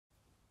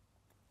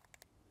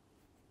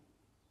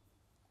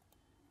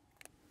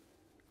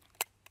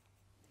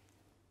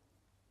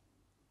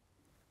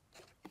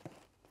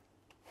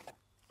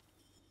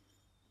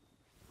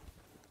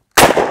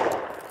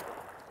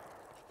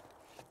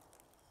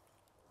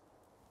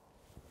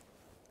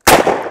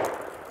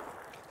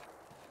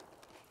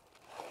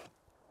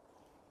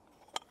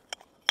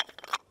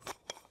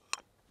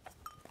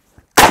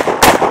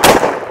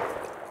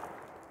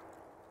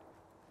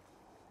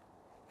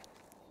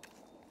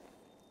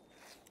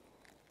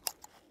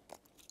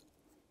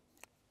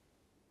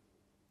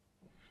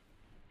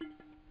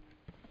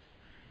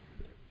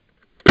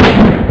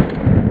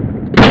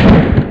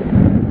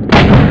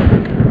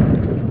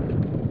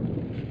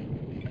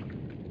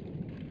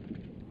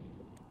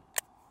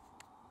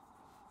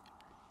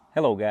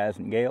Hello guys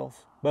and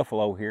gals,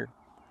 Buffalo here.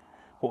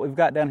 What we've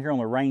got down here on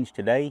the range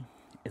today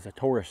is a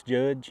Taurus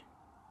Judge.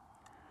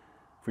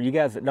 For you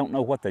guys that don't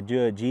know what the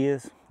Judge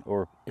is,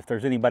 or if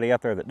there's anybody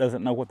out there that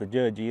doesn't know what the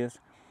Judge is,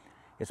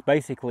 it's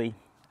basically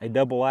a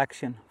double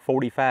action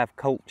 45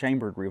 Colt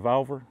chambered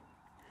revolver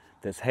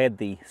that's had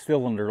the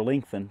cylinder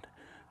lengthened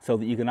so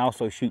that you can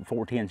also shoot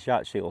 410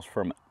 shot shells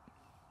from it.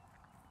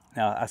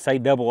 Now I say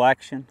double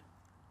action,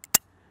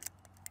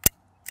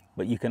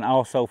 but you can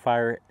also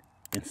fire it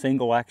in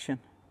single action.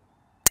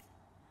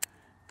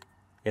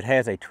 It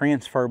has a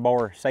transfer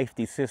bar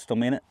safety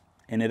system in it,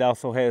 and it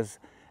also has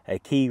a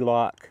key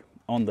lock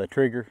on the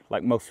trigger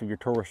like most of your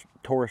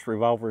Taurus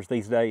revolvers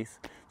these days,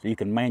 so you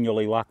can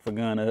manually lock the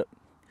gun up.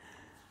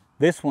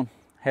 This one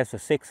has a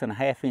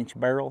 6.5 inch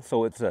barrel,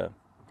 so it's a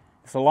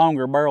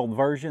longer barreled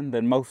version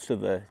than most of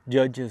the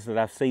Judges that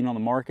I've seen on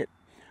the market.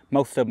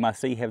 Most of them I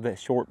see have that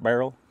short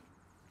barrel.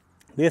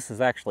 This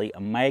is actually a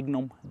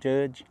Magnum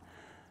Judge,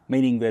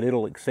 meaning that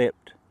it'll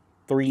accept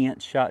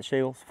 3-inch shot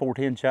shells,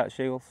 410 shot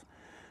shells.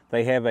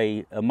 They have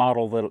a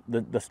model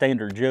that the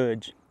standard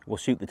Judge will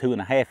shoot the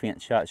 2.5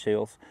 inch shot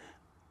shells,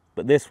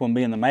 but this one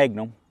being the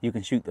Magnum, you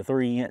can shoot the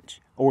 3-inch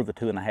or the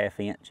 2.5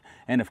 inch,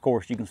 and of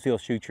course you can still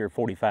shoot your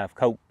 45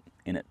 Colt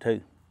in it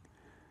too.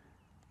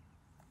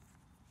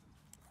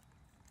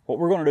 What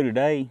we're going to do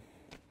today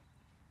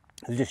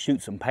is just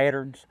shoot some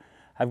patterns.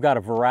 I've got a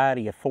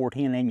variety of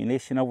 410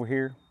 ammunition over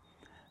here,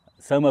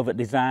 some of it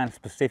designed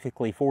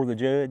specifically for the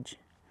Judge,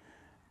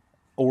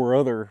 or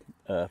other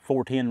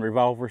 410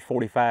 revolvers,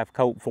 45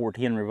 Colt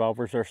 410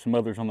 revolvers. There's some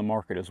others on the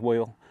market as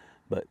well.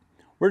 But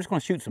we're just going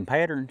to shoot some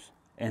patterns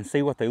and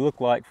see what they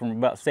look like from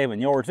about 7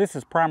 yards. This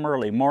is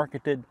primarily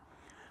marketed,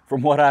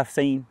 from what I've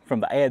seen, from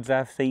the ads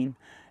I've seen,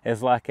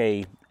 as like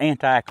a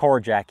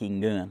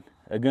anti-carjacking gun.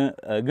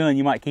 A gun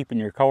you might keep in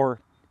your car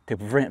to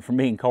prevent from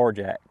being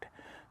carjacked.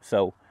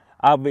 So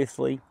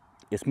obviously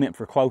it's meant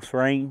for close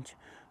range.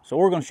 So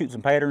we're going to shoot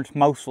some patterns,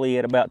 mostly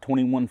at about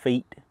 21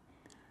 feet,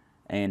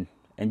 and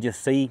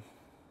just see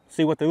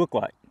what they look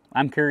like.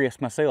 I'm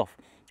curious myself.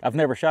 I've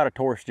never shot a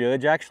Taurus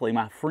Judge. Actually,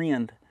 my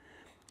friend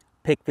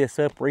picked this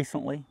up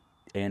recently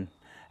and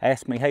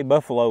asked me, hey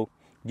Buffalo,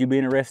 would you be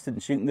interested in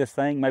shooting this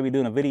thing, maybe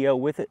doing a video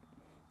with it?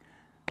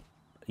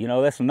 You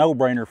know, that's a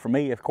no-brainer for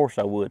me. Of course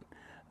I would.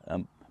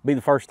 Be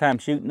the first time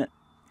shooting it,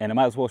 and I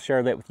might as well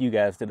share that with you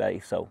guys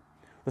today. So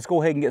let's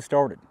go ahead and get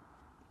started.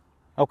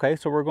 Okay,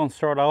 so we're going to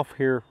start off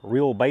here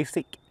real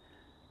basic.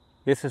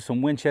 This is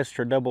some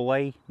Winchester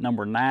AA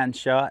number 9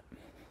 shot.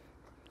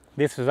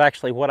 This is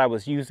actually what I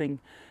was using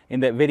in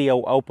that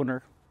video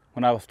opener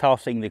when I was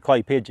tossing the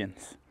clay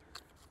pigeons.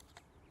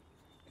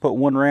 Put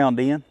one round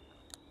in,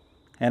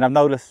 and I've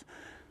noticed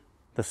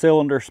the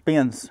cylinder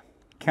spins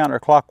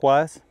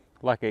counterclockwise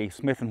like a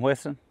Smith &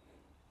 Wesson.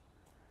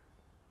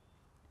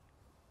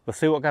 Let's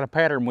see what kind of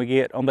pattern we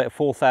get on that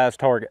full-size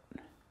target.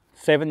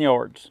 7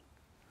 yards.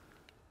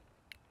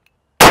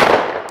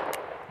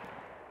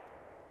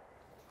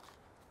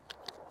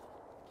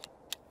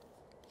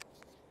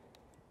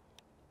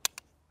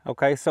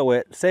 Okay, so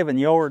at 7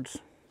 yards,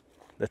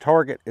 the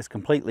target is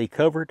completely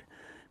covered.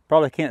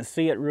 Probably can't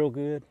see it real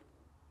good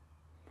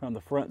from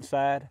the front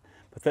side,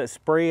 but that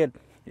spread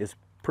is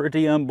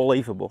pretty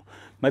unbelievable.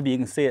 Maybe you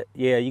can see it.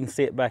 Yeah, you can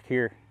see it back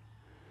here.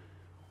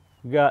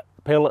 We got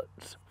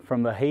pellets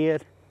from the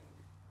head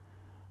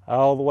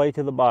all the way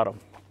to the bottom.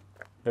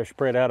 They're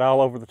spread out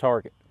all over the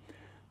target.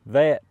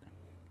 That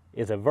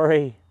is a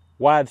very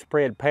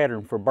widespread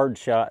pattern for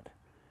birdshot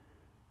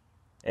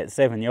at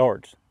 7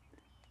 yards.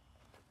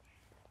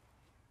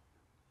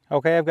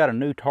 Okay, I've got a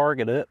new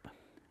target up.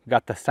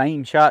 Got the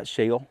same shot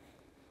shell,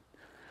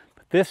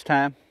 but this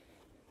time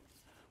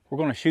we're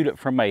going to shoot it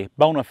from a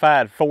bona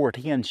fide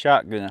 410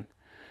 shotgun.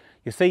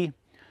 You see,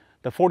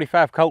 the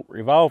 45 Colt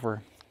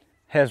revolver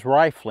has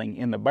rifling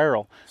in the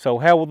barrel, so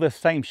how will this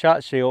same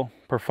shot shell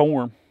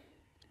perform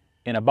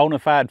in a bona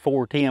fide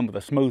 410 with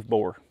a smooth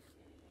bore?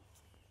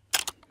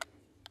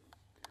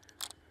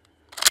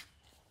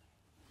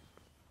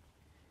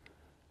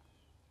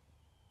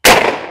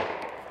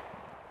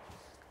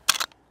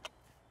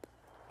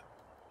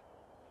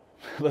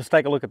 Let's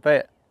take a look at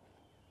that.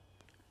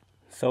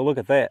 So look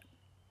at that.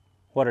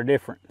 What a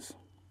difference.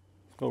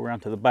 Let's go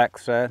around to the back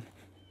side.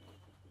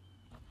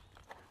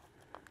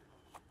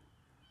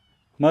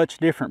 Much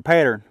different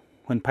pattern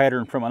when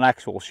patterned from an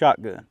actual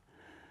shotgun.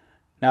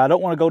 Now I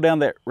don't want to go down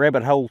that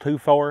rabbit hole too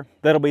far.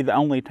 That'll be the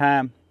only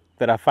time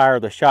that I fire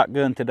the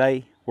shotgun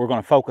today. We're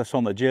going to focus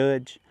on the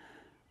Judge.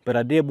 But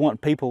I did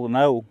want people to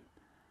know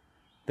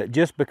that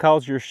just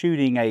because you're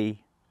shooting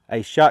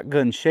a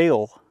shotgun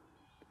shell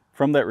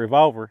from that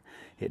revolver,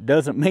 it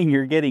doesn't mean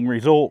you're getting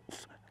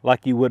results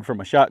like you would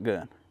from a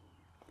shotgun.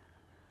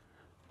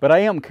 But I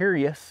am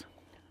curious.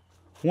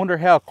 Wonder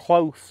how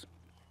close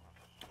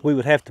we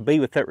would have to be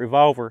with that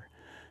revolver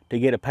to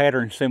get a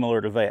pattern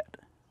similar to that.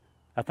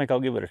 I think I'll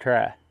give it a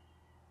try.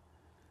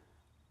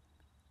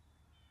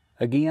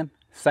 Again,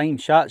 same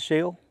shot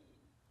shell.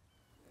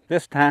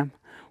 This time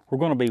we're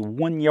going to be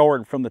 1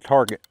 yard from the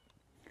target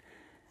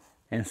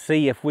and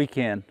see if we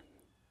can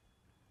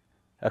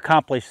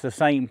accomplish the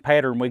same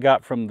pattern we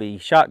got from the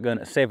shotgun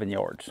at 7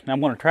 yards. Now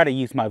I'm going to try to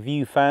use my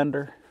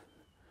viewfinder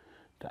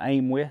to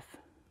aim with.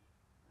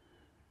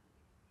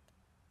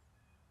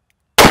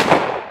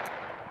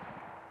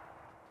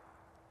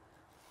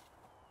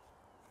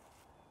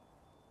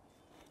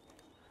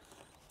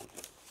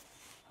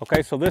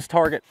 Okay, so this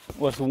target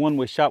was the one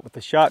we shot with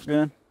the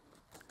shotgun.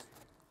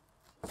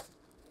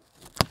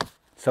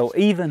 So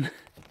even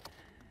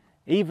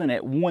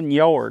at 1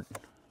 yard,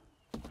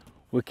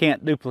 we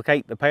can't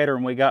duplicate the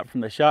pattern we got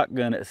from the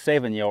shotgun at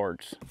 7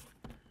 yards.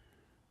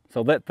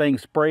 So that thing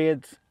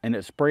spreads, and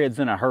it spreads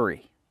in a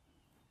hurry.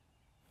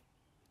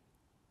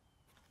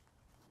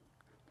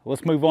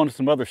 Let's move on to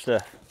some other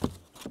stuff.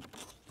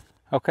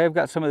 Okay, I've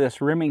got some of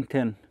this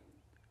Remington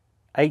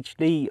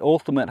HD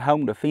Ultimate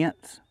Home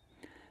Defense.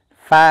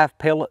 5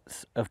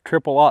 pellets of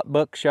triple-aught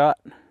buckshot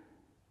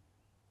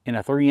in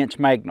a 3-inch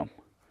Magnum.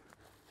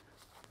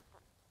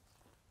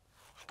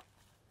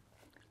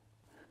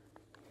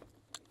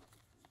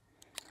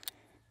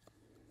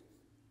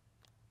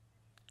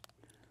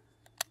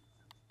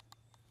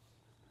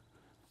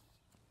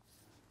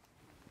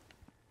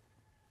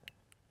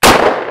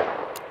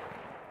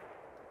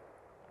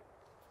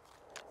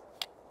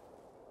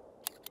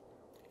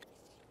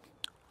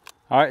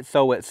 All right,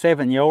 so at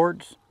 7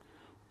 yards,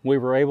 we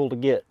were able to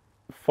get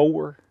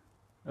 4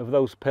 of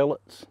those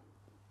pellets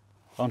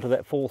onto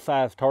that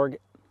full-size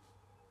target.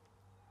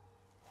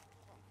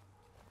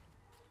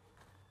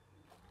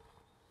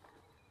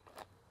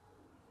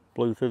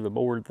 Blew through the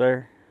board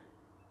there.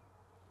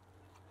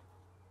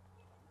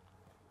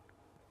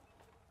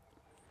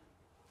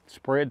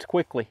 Spreads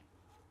quickly.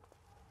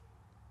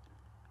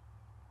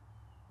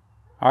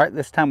 All right,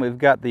 this time we've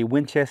got the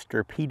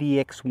Winchester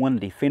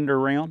PDX-1 Defender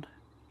round.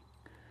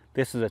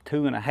 This is a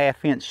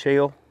 2.5-inch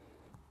shell.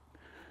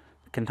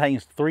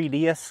 Contains 3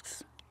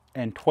 discs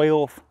and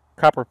 12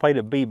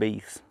 copper-plated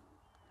BBs.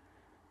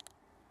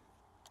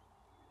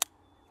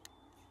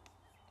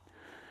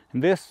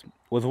 And this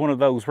was one of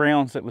those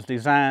rounds that was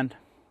designed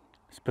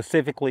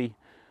specifically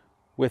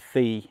with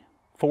the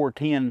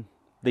 410,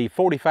 the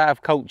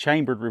 45 Colt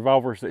chambered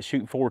revolvers that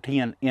shoot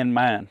 410 in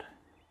mind.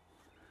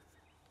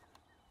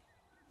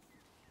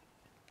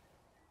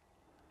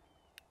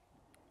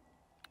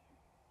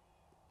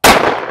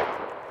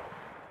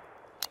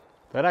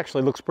 That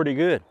actually looks pretty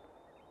good.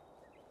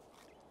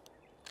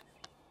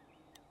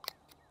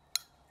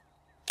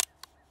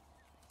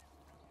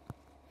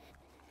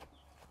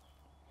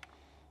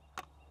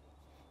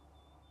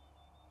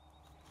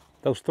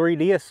 Those 3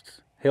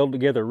 discs held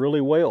together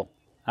really well.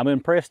 I'm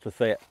impressed with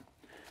that.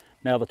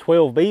 Now the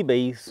 12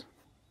 BBs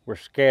were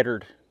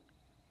scattered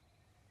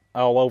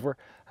all over.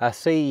 I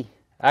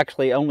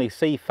actually only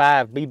see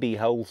 5 BB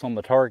holes on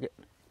the target.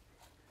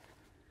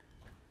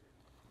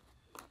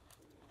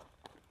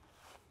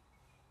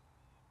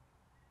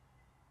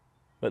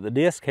 But the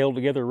disc held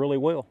together really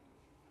well.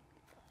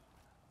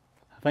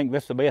 I think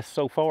that's the best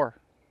so far.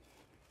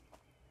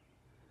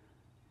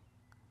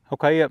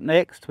 Okay, up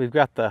next we've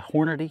got the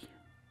Hornady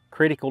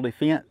Critical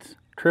Defense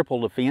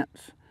Triple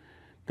Defense.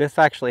 This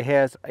actually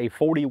has a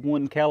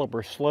 41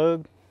 caliber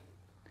slug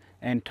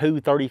and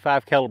 2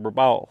 35 caliber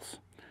balls,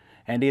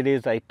 and it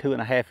is a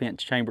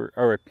 2.5-inch chamber,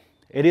 or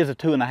it is a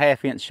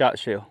 2.5-inch shot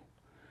shell.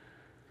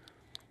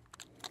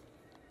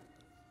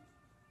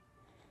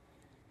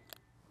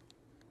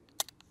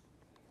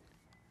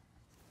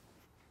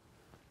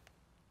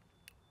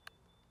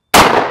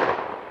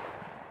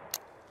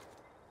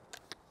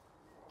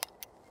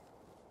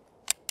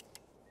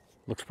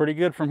 Looks pretty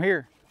good from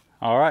here.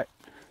 All right,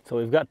 so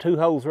we've got 2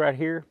 holes right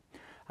here.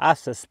 I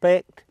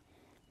suspect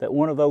that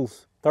one of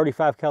those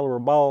 35 caliber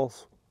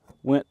balls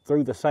went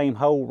through the same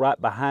hole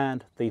right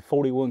behind the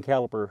 41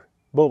 caliber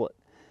bullet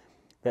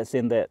that's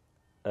in that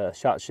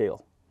shot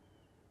shell.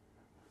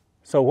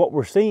 So what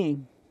we're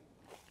seeing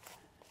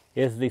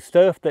is the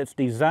stuff that's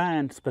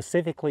designed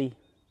specifically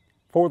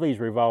for these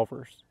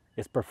revolvers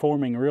is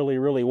performing really,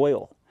 really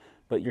well,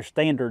 but your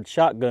standard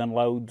shotgun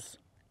loads,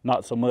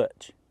 not so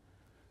much.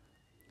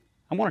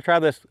 I'm going to try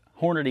this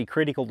Hornady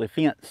Critical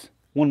Defense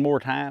one more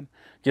time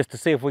just to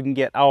see if we can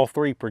get all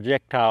 3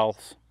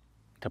 projectiles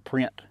to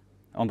print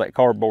on that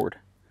cardboard.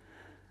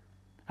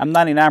 I'm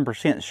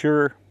 99%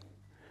 sure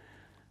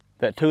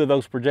that 2 of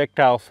those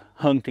projectiles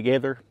hung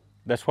together.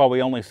 That's why we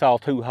only saw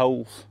 2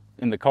 holes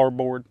in the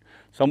cardboard.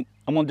 So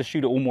I'm going to just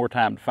shoot it one more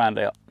time to find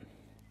out.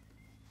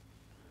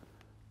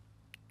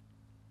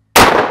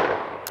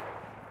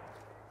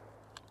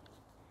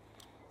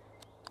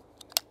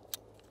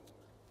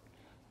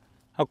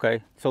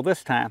 Okay, so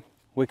this time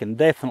we can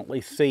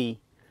definitely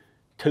see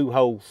 2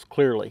 holes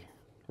clearly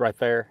right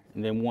there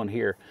and then 1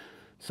 here.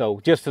 So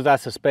just as I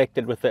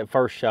suspected with that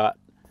first shot,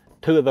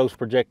 2 of those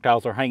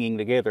projectiles are hanging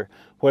together.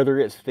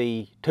 Whether it's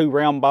the 2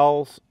 round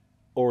balls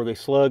or the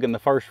slug in the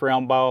first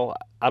round ball,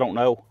 I don't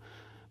know.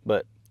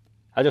 But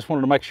I just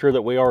wanted to make sure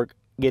that we are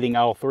getting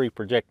all 3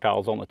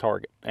 projectiles on the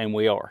target, and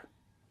we are.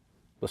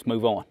 Let's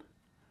move on.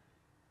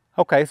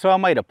 Okay, so I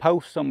made a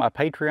post on my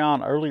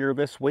Patreon earlier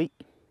this week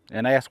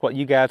and asked what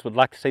you guys would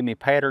like to see me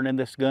pattern in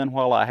this gun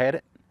while I had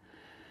it.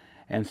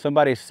 and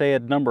somebody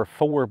said number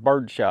 4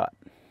 birdshot.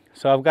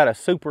 So I've got a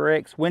Super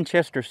X,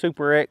 Winchester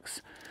Super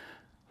X,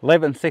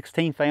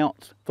 11/16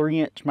 ounce,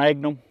 3-inch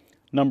Magnum,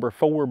 number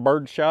 4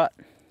 birdshot.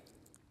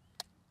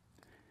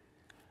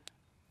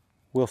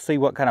 We'll see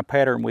what kind of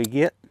pattern we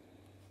get.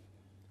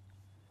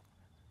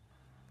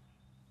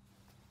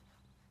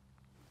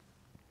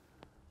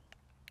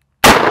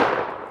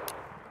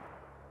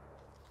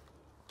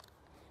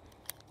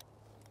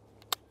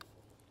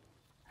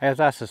 As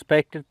I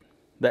suspected,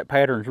 that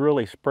pattern's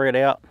really spread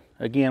out.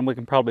 Again, we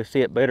can probably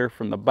see it better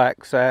from the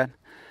back side,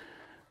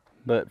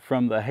 but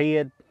from the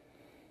head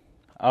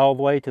all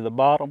the way to the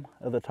bottom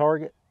of the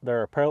target,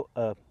 there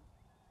are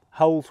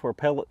holes where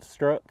pellets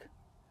struck.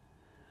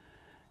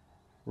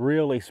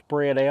 Really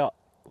spread out,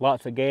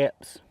 lots of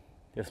gaps.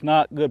 It's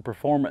not good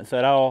performance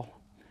at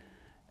all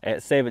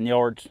at 7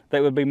 yards.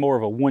 That would be more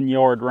of a 1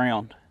 yard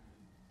round.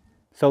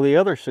 So the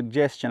other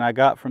suggestion I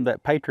got from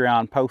that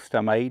Patreon post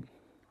I made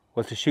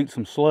was to shoot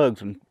some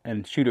slugs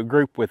and shoot a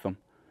group with them.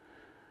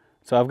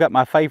 So I've got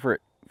my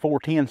favorite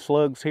 410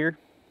 slugs here.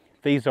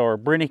 These are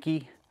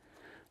Brennecke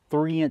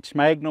 3-inch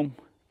Magnum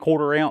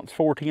 1/4 ounce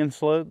 410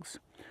 slugs.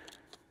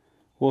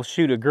 We'll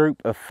shoot a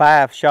group of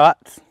 5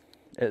 shots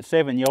at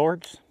 7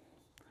 yards.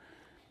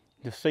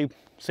 Just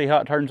see how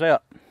it turns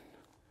out.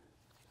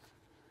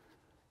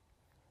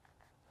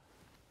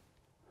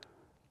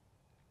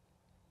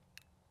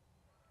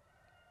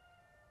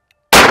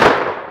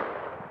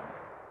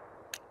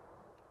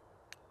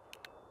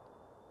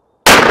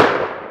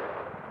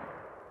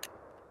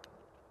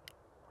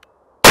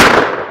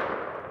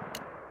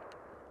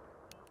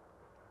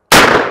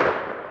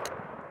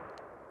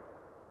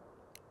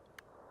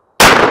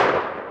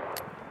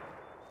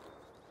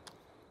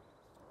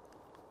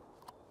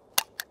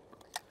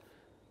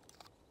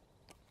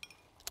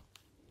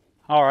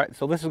 All right,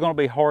 so this is going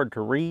to be hard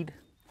to read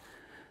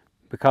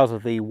because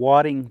of the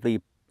wadding,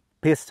 the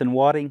piston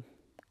wadding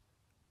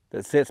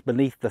that sits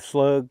beneath the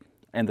slug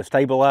and the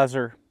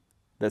stabilizer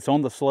that's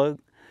on the slug,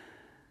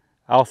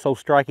 also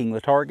striking the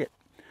target.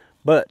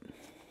 But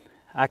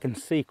I can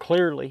see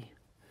clearly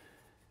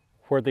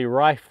where the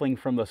rifling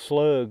from the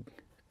slug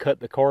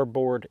cut the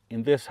cardboard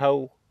in this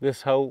hole,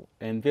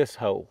 and this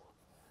hole.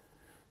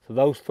 So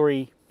those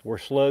 3 were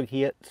slug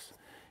hits,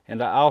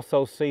 and I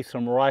also see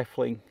some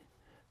rifling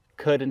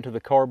cut into the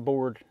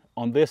cardboard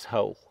on this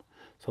hole.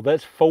 So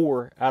that's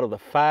 4 out of the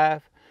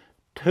 5.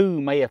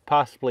 2 may have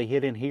possibly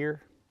hit in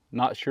here,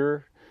 not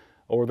sure,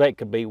 or that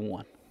could be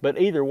 1. But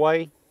either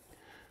way,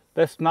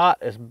 that's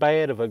not as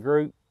bad of a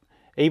group,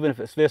 even if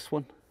it's this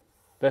one.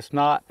 That's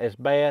not as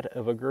bad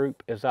of a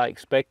group as I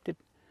expected.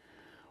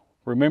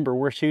 Remember,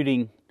 we're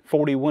shooting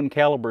 41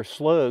 caliber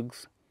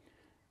slugs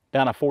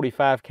down a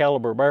 45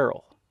 caliber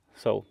barrel.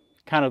 So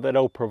kind of that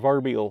old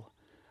proverbial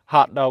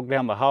hot dog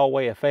down the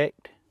hallway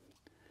effect.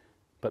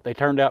 But they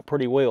turned out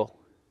pretty well.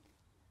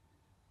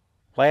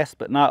 Last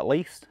but not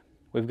least,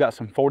 we've got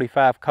some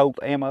 45 Colt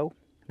ammo.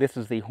 This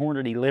is the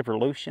Hornady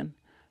Revolution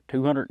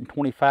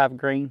 225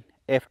 grain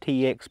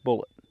FTX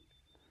bullet.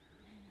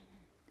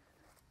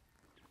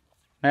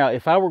 Now,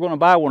 if I were going to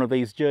buy one of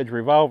these Judge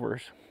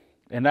revolvers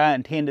and I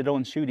intended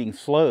on shooting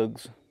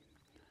slugs,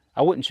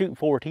 I wouldn't shoot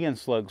 410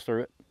 slugs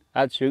through it.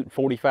 I'd shoot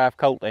 45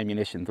 Colt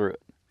ammunition through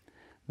it.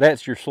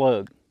 That's your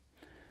slug.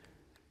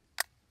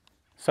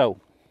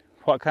 So,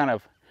 what kind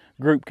of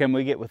group can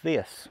we get with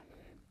this?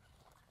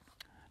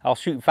 I'll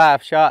shoot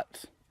 5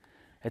 shots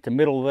at the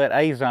middle of that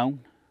A zone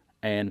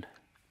and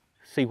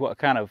see what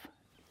kind of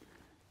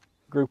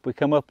group we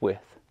come up with.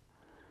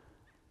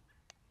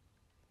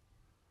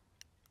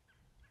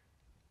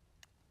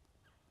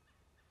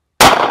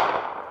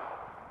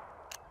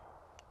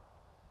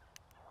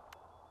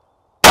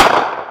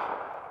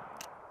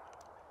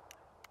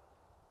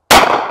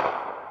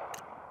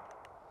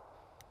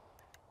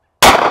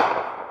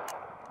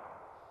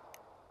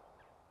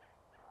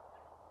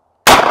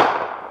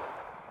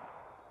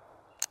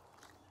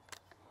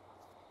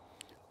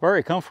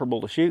 Very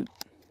comfortable to shoot.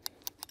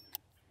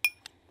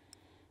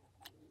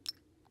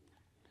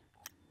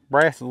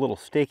 Brass is a little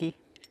sticky.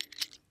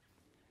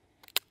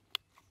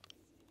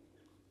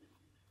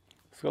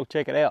 Let's go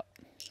check it out.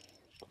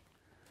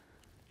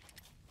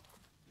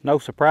 No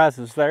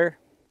surprises there.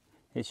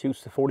 It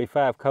shoots the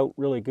 45 Colt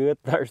really good.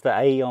 There's the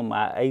A on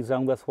my A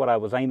zone. That's what I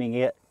was aiming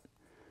at.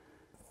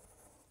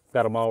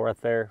 Got them all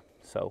right there.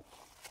 So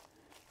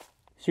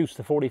shoots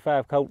the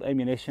 45 Colt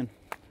ammunition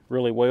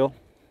really well.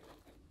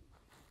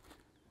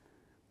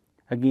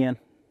 Again,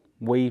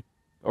 we,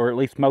 or at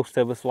least most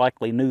of us,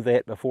 likely knew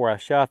that before I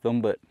shot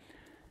them, but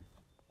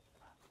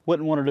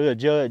wouldn't want to do a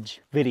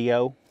Judge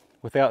video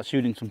without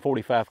shooting some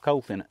 45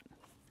 Colts in it.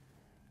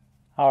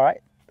 All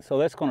right, so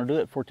that's going to do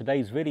it for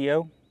today's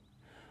video.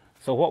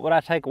 So what would I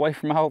take away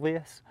from all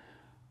this?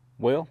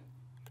 Well,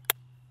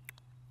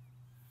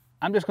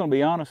 I'm just going to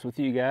be honest with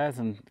you guys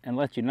and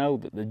let you know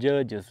that the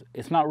Judge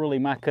it's not really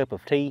my cup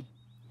of tea.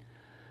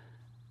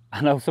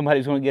 I know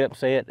somebody's going to get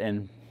upset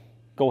and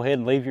go ahead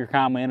and leave your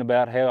comment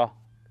about how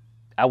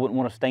I wouldn't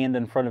want to stand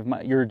in front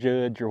of your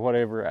Judge or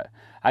whatever.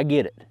 I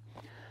get it.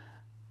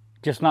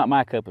 just not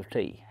my cup of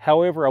tea.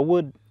 However, I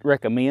would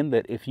recommend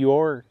that if you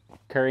are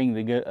carrying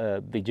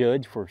the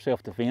Judge for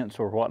self-defense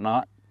or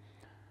whatnot,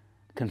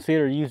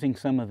 consider using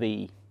some of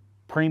the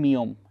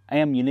premium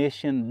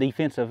ammunition,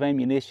 defensive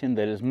ammunition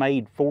that is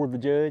made for the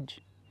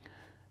Judge.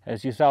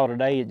 As you saw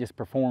today, it just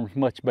performs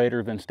much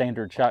better than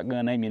standard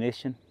shotgun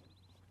ammunition,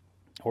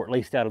 or at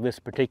least out of this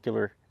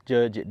particular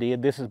Judge it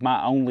did. This is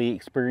my only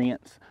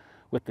experience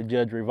with the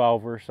Judge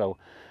revolver, so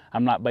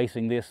I'm not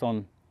basing this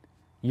on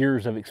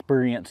years of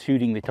experience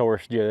shooting the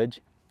Taurus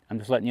Judge. I'm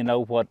just letting you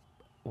know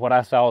what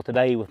I saw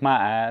today with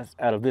my eyes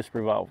out of this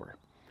revolver.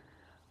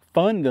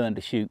 Fun gun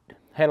to shoot.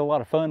 Had a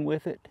lot of fun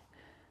with it.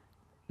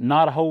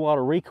 Not a whole lot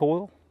of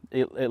recoil,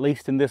 at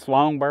least in this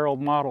long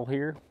barreled model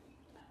here.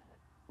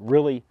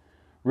 Really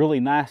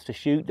nice to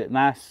shoot. That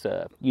nice,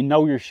 you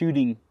know you're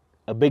shooting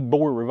a big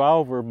bore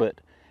revolver, but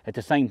at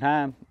the same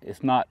time,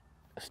 it's not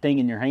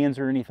stinging your hands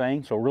or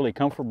anything, so really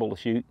comfortable to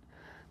shoot.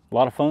 A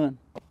lot of fun.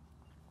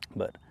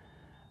 But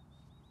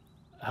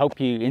I hope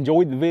you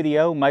enjoyed the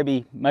video.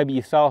 Maybe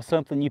you saw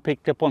something, you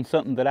picked up on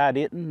something that I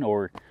didn't,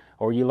 or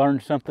you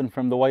learned something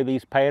from the way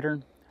these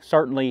pattern.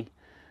 Certainly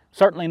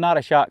not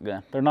a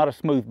shotgun. They're not a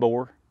smooth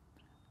bore.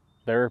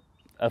 They're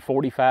a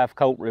 45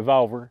 Colt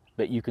revolver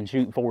that you can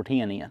shoot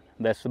 410 in.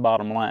 That's the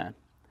bottom line.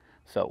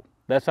 So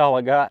that's all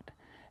I got,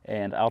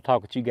 and I'll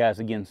talk with you guys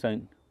again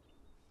soon.